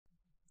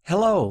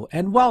Hello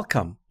and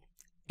welcome.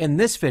 In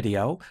this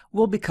video,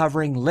 we'll be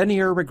covering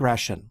linear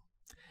regression.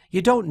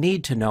 You don't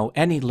need to know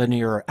any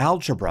linear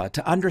algebra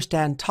to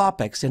understand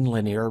topics in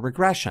linear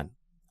regression.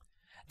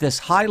 This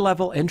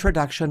high-level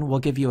introduction will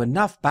give you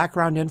enough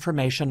background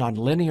information on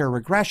linear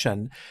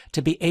regression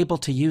to be able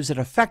to use it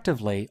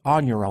effectively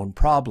on your own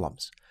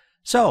problems.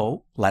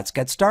 So, let's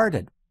get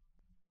started.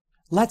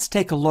 Let's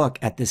take a look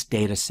at this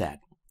data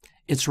set.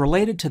 It's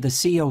related to the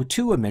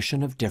CO2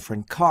 emission of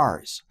different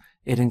cars.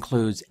 It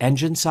includes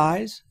engine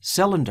size,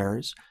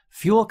 cylinders,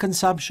 fuel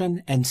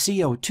consumption, and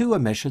CO2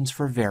 emissions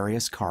for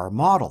various car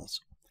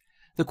models.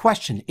 The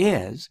question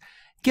is,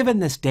 given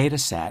this data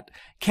set,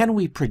 can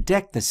we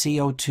predict the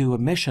CO2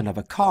 emission of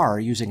a car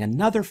using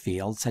another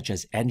field such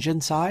as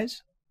engine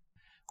size?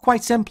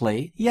 Quite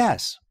simply,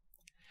 yes.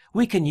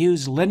 We can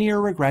use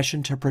linear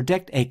regression to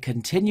predict a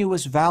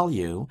continuous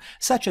value,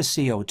 such as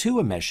CO2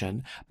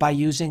 emission, by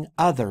using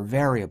other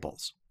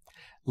variables.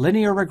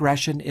 Linear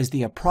regression is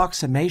the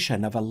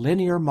approximation of a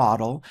linear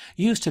model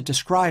used to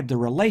describe the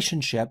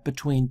relationship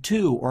between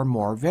two or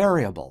more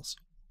variables.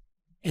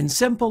 In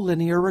simple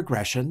linear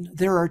regression,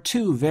 there are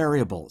two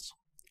variables,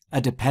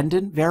 a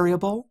dependent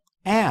variable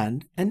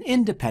and an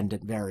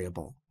independent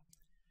variable.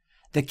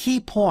 The key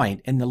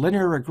point in the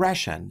linear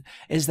regression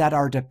is that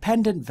our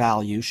dependent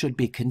value should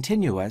be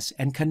continuous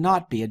and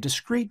cannot be a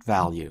discrete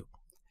value.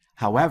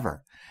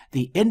 However,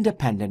 the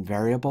independent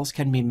variables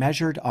can be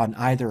measured on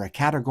either a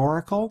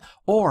categorical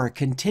or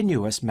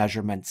continuous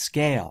measurement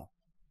scale.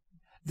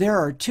 There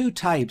are two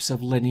types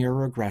of linear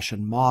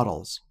regression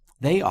models.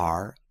 They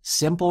are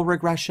simple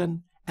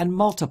regression and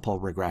multiple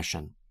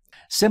regression.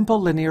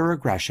 Simple linear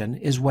regression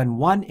is when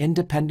one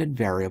independent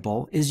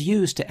variable is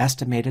used to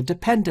estimate a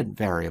dependent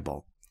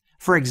variable.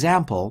 For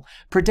example,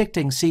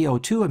 predicting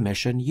CO2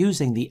 emission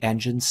using the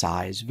engine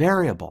size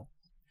variable.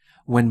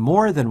 When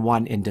more than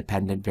one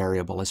independent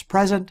variable is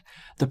present,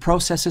 the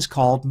process is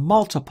called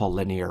multiple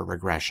linear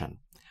regression.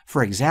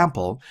 For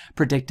example,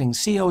 predicting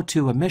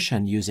CO2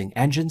 emission using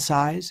engine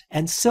size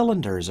and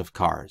cylinders of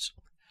cars.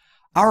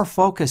 Our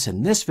focus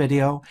in this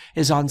video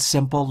is on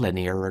simple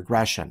linear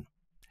regression.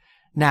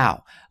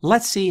 Now,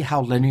 let's see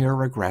how linear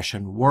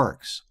regression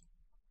works.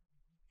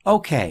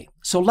 Okay,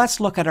 so let's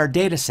look at our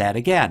data set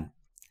again.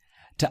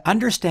 To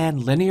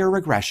understand linear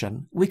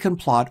regression, we can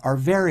plot our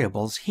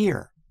variables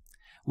here.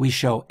 We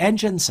show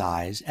engine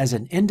size as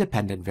an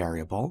independent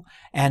variable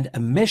and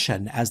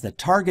emission as the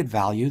target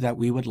value that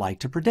we would like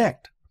to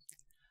predict.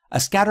 A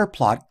scatter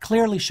plot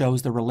clearly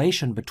shows the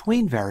relation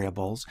between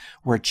variables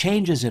where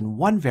changes in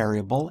one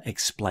variable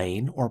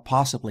explain or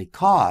possibly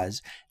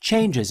cause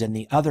changes in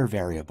the other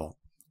variable.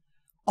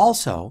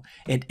 Also,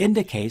 it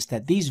indicates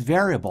that these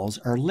variables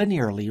are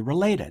linearly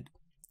related.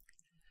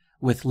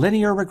 With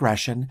linear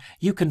regression,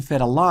 you can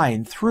fit a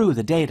line through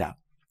the data.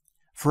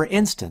 For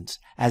instance,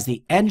 as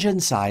the engine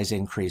size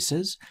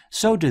increases,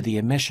 so do the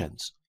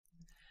emissions.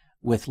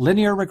 With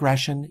linear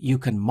regression, you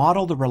can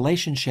model the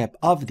relationship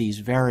of these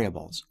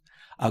variables.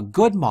 A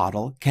good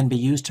model can be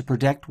used to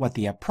predict what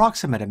the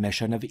approximate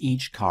emission of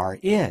each car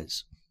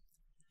is.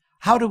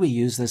 How do we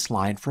use this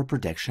line for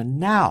prediction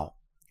now?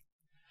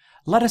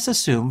 Let us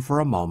assume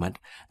for a moment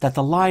that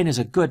the line is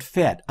a good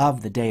fit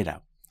of the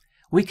data.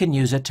 We can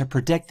use it to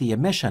predict the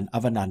emission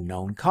of an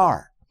unknown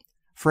car.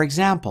 For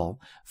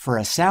example, for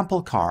a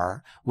sample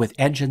car with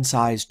engine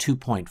size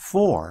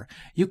 2.4,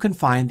 you can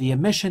find the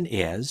emission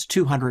is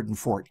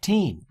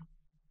 214.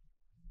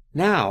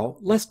 Now,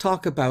 let's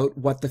talk about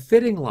what the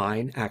fitting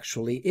line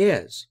actually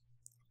is.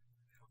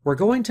 We're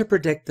going to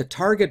predict the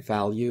target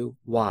value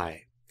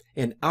y,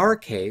 in our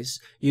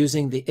case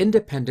using the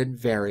independent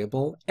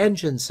variable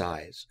engine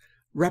size,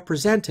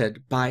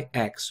 represented by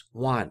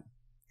x1.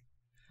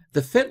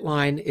 The fit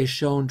line is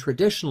shown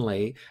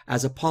traditionally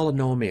as a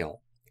polynomial.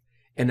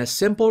 In a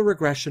simple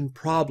regression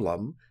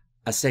problem,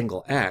 a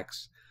single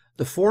x,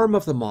 the form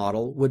of the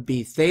model would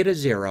be theta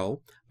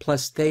 0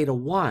 plus theta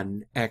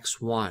 1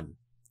 x1.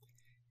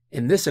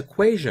 In this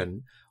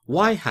equation,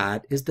 y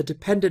hat is the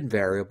dependent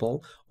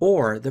variable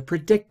or the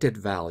predicted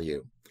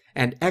value,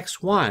 and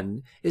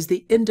x1 is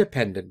the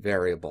independent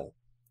variable.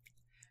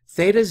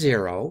 Theta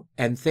 0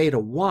 and theta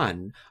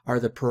 1 are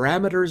the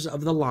parameters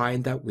of the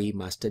line that we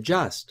must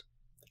adjust.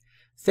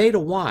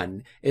 Theta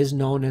 1 is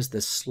known as the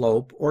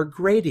slope or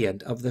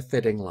gradient of the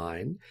fitting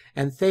line,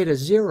 and theta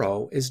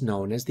 0 is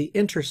known as the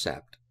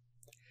intercept.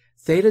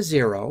 Theta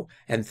 0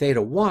 and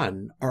theta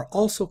 1 are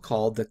also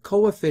called the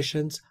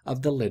coefficients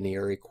of the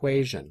linear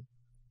equation.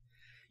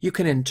 You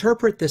can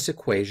interpret this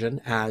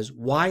equation as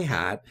y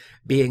hat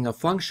being a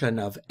function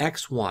of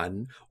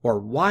x1 or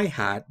y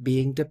hat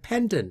being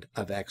dependent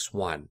of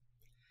x1.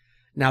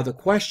 Now the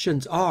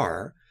questions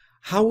are,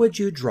 how would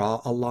you draw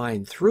a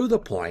line through the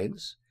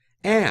points?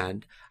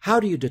 And how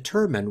do you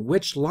determine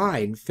which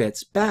line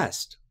fits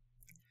best?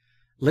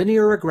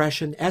 Linear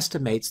regression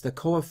estimates the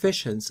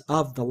coefficients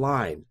of the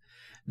line.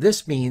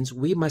 This means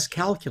we must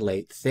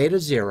calculate theta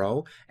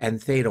 0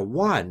 and theta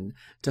 1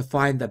 to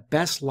find the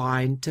best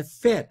line to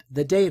fit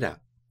the data.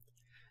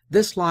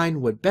 This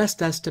line would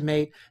best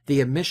estimate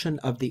the emission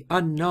of the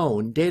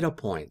unknown data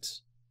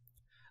points.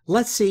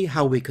 Let's see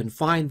how we can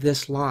find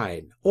this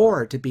line,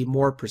 or to be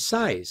more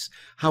precise,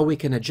 how we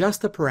can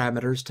adjust the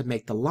parameters to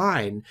make the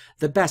line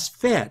the best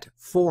fit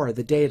for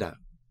the data.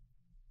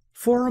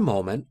 For a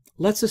moment,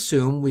 let's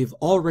assume we've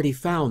already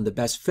found the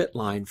best fit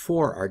line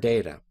for our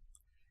data.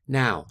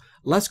 Now,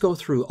 let's go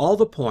through all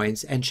the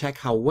points and check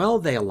how well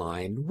they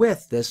align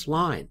with this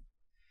line.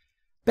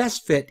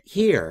 Best fit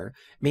here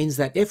means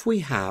that if we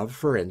have,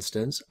 for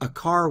instance, a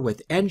car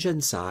with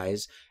engine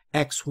size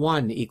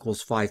X1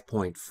 equals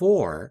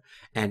 5.4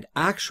 and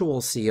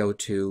actual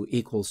CO2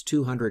 equals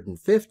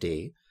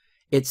 250,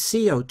 its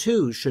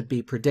CO2 should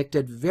be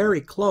predicted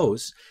very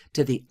close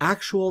to the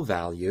actual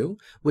value,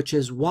 which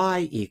is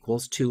Y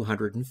equals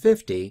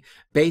 250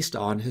 based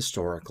on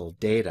historical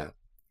data.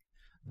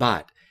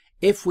 But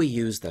if we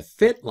use the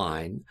fit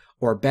line,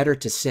 or better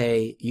to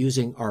say,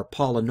 using our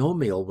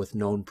polynomial with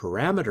known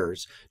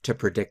parameters to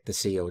predict the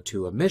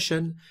CO2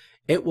 emission,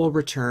 it will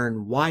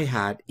return Y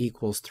hat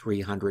equals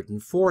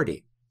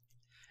 340.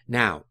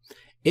 Now,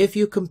 if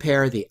you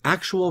compare the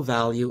actual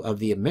value of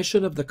the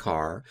emission of the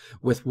car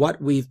with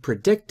what we've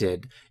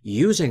predicted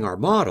using our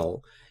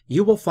model,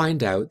 you will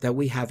find out that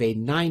we have a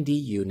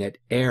 90-unit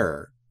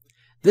error.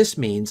 This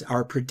means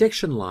our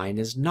prediction line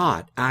is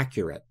not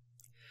accurate.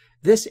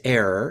 This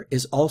error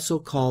is also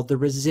called the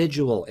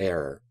residual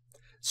error.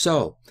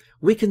 So,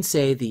 we can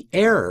say the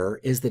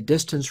error is the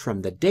distance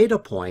from the data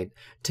point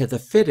to the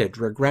fitted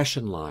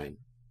regression line.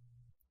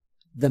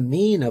 The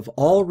mean of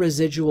all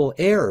residual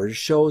errors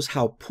shows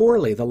how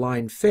poorly the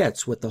line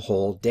fits with the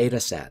whole data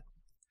set.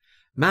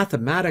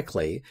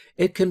 Mathematically,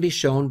 it can be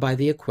shown by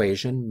the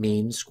equation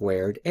mean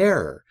squared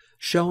error,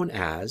 shown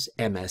as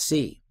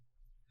MSE.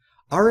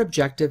 Our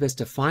objective is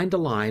to find a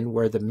line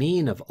where the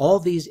mean of all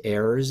these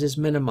errors is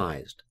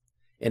minimized.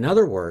 In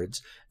other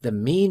words, the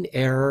mean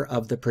error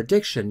of the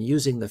prediction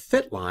using the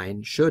fit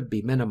line should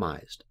be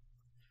minimized.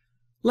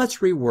 Let's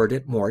reword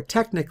it more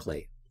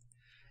technically.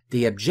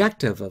 The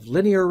objective of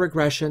linear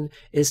regression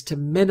is to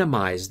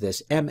minimize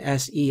this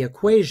MSE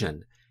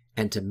equation,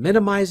 and to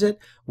minimize it,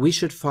 we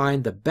should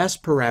find the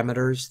best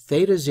parameters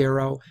theta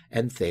 0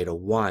 and theta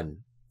 1.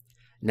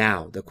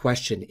 Now, the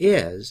question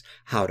is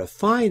how to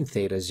find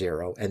theta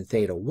 0 and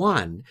theta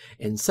 1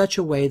 in such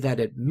a way that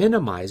it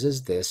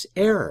minimizes this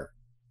error.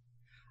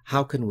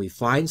 How can we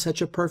find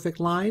such a perfect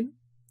line?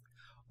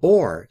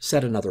 Or,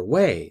 said another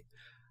way,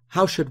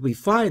 how should we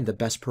find the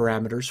best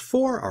parameters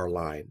for our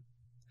line?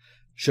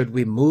 Should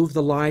we move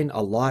the line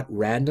a lot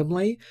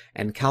randomly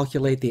and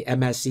calculate the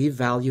MSE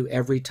value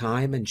every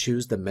time and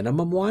choose the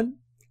minimum one?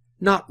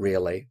 Not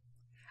really.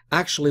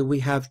 Actually, we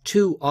have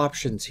two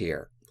options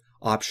here.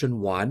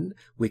 Option 1,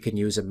 we can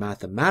use a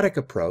mathematic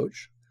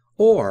approach,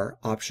 or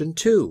option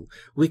 2,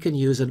 we can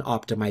use an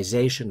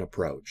optimization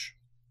approach.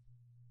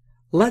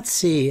 Let's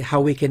see how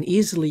we can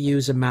easily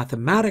use a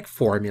mathematic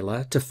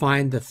formula to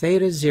find the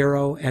theta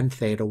 0 and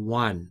theta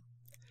 1.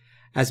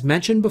 As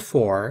mentioned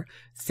before,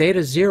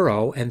 theta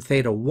 0 and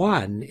theta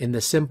 1 in the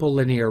simple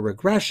linear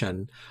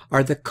regression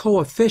are the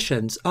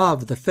coefficients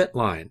of the fit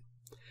line.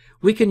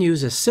 We can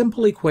use a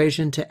simple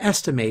equation to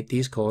estimate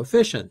these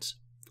coefficients.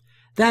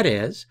 That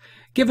is,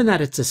 given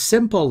that it's a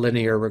simple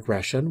linear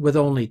regression with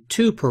only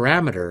two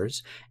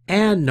parameters,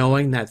 and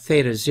knowing that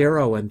theta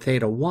 0 and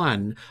theta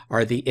 1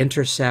 are the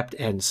intercept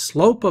and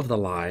slope of the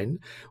line,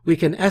 we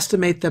can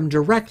estimate them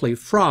directly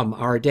from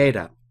our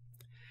data.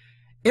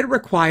 It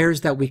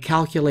requires that we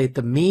calculate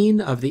the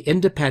mean of the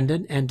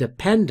independent and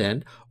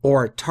dependent,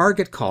 or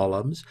target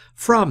columns,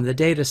 from the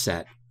data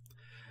set.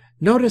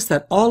 Notice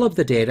that all of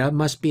the data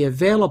must be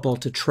available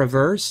to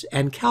traverse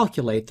and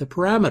calculate the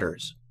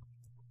parameters.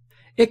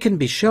 It can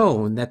be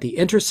shown that the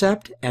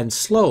intercept and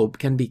slope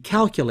can be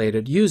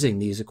calculated using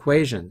these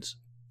equations.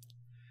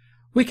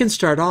 We can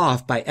start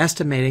off by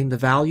estimating the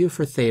value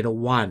for theta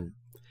 1.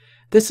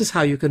 This is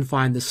how you can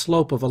find the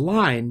slope of a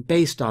line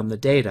based on the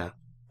data.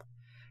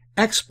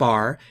 X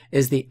bar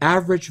is the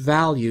average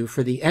value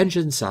for the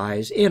engine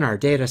size in our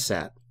data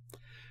set.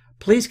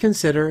 Please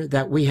consider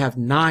that we have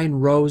 9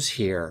 rows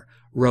here,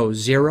 rows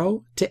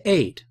 0 to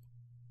 8.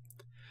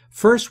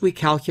 First, we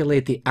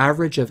calculate the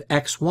average of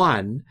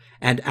X1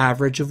 and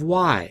average of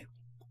Y.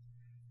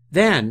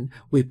 Then,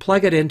 we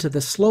plug it into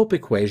the slope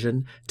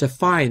equation to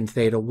find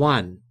theta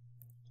 1.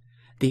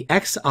 The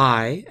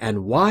xi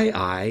and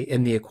yi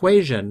in the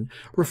equation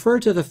refer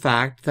to the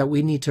fact that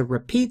we need to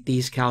repeat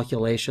these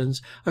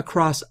calculations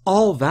across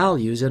all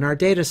values in our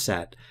data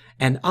set,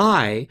 and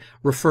I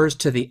refers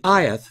to the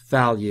ith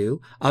value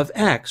of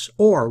x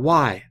or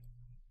y.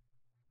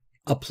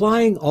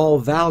 Applying all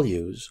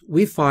values,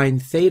 we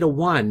find theta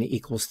 1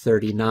 equals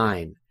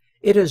 39.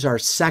 It is our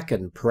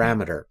second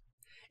parameter.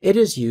 It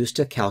is used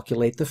to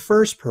calculate the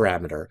first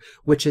parameter,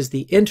 which is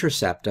the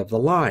intercept of the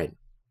line.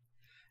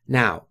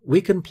 Now,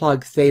 we can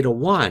plug theta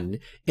 1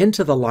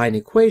 into the line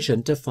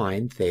equation to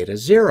find theta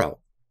 0.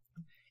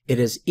 It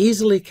is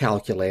easily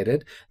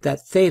calculated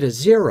that theta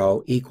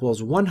 0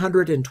 equals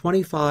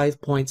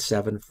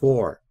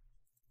 125.74.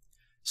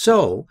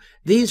 So,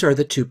 these are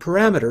the two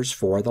parameters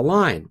for the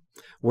line.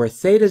 where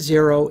theta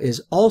 0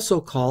 is also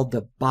called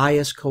the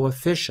bias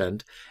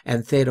coefficient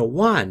and theta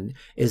 1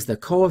 is the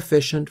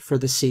coefficient for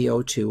the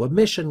CO2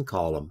 emission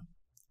column.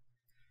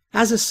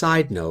 As a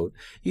side note,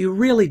 you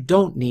really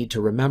don't need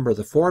to remember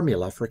the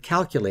formula for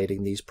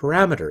calculating these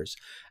parameters,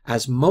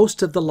 as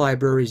most of the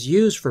libraries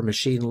used for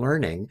machine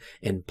learning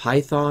in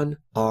Python,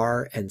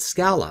 R, and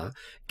Scala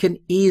can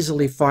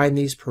easily find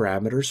these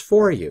parameters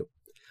for you,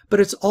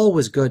 but it's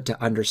always good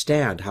to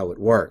understand how it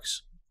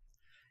works.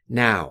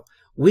 Now,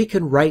 we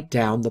can write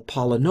down the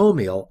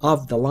polynomial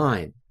of the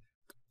line.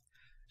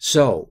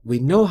 So, we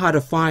know how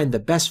to find the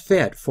best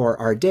fit for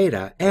our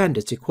data and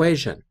its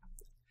equation.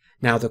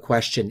 Now the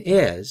question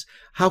is,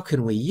 how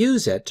can we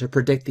use it to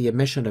predict the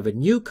emission of a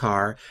new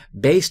car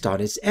based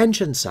on its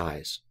engine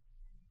size?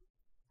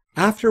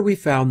 After we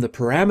found the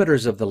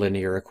parameters of the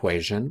linear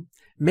equation,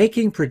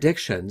 making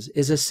predictions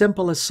is as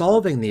simple as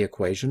solving the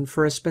equation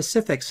for a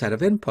specific set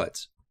of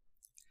inputs.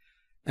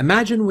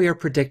 Imagine we are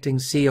predicting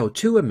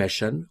CO2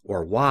 emission,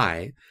 or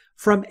Y,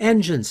 from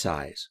engine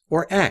size,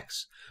 or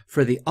X,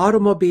 for the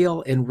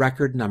automobile in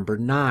record number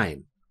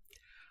 9.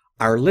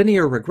 Our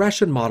linear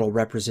regression model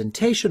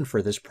representation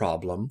for this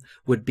problem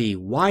would be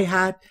y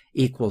hat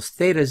equals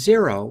theta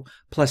 0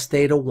 plus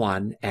theta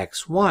 1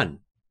 x1.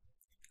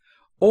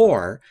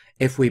 Or,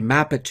 if we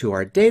map it to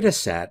our data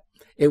set,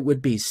 it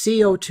would be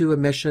CO2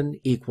 emission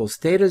equals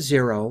theta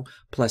 0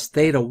 plus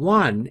theta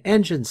 1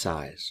 engine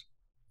size.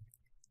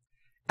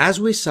 As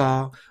we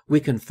saw, we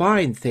can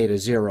find theta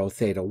 0,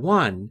 theta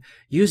 1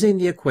 using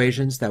the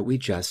equations that we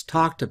just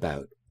talked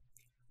about.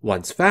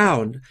 Once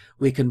found,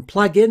 we can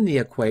plug in the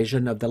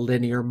equation of the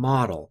linear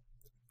model.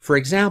 For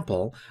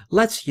example,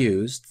 let's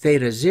use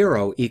theta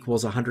 0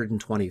 equals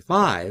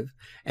 125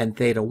 and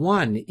theta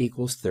 1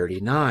 equals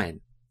 39.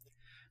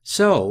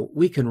 So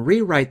we can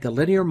rewrite the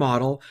linear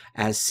model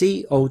as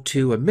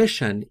CO2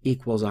 emission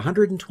equals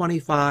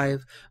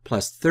 125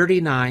 plus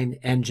 39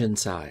 engine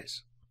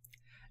size.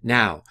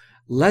 Now,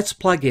 let's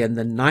plug in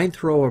the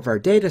 9th row of our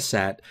data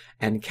set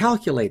and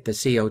calculate the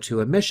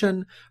CO2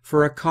 emission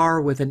for a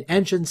car with an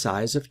engine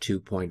size of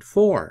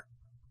 2.4.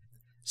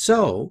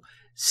 So,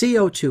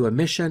 CO2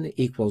 emission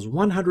equals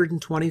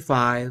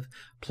 125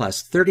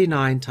 plus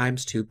 39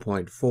 times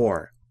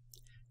 2.4.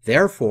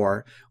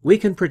 Therefore, we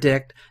can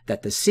predict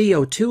that the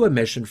CO2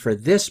 emission for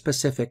this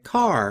specific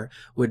car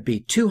would be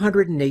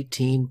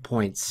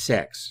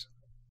 218.6.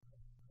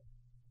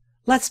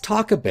 Let's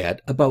talk a bit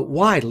about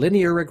why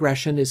linear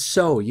regression is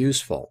so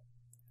useful.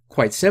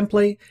 Quite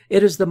simply,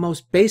 it is the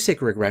most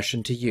basic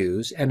regression to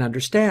use and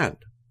understand.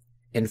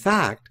 In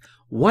fact,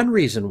 one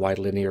reason why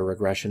linear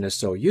regression is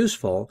so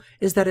useful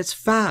is that it's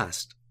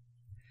fast.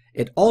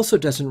 It also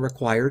doesn't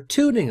require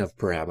tuning of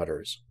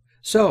parameters.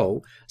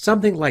 So,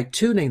 something like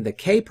tuning the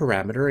k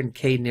parameter in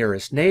k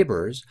nearest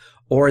neighbors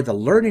or the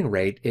learning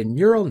rate in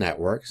neural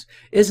networks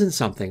isn't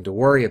something to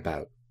worry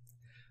about.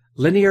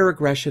 Linear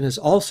regression is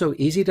also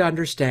easy to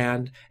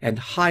understand and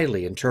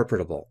highly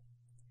interpretable.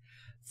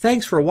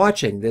 Thanks for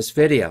watching this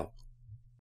video.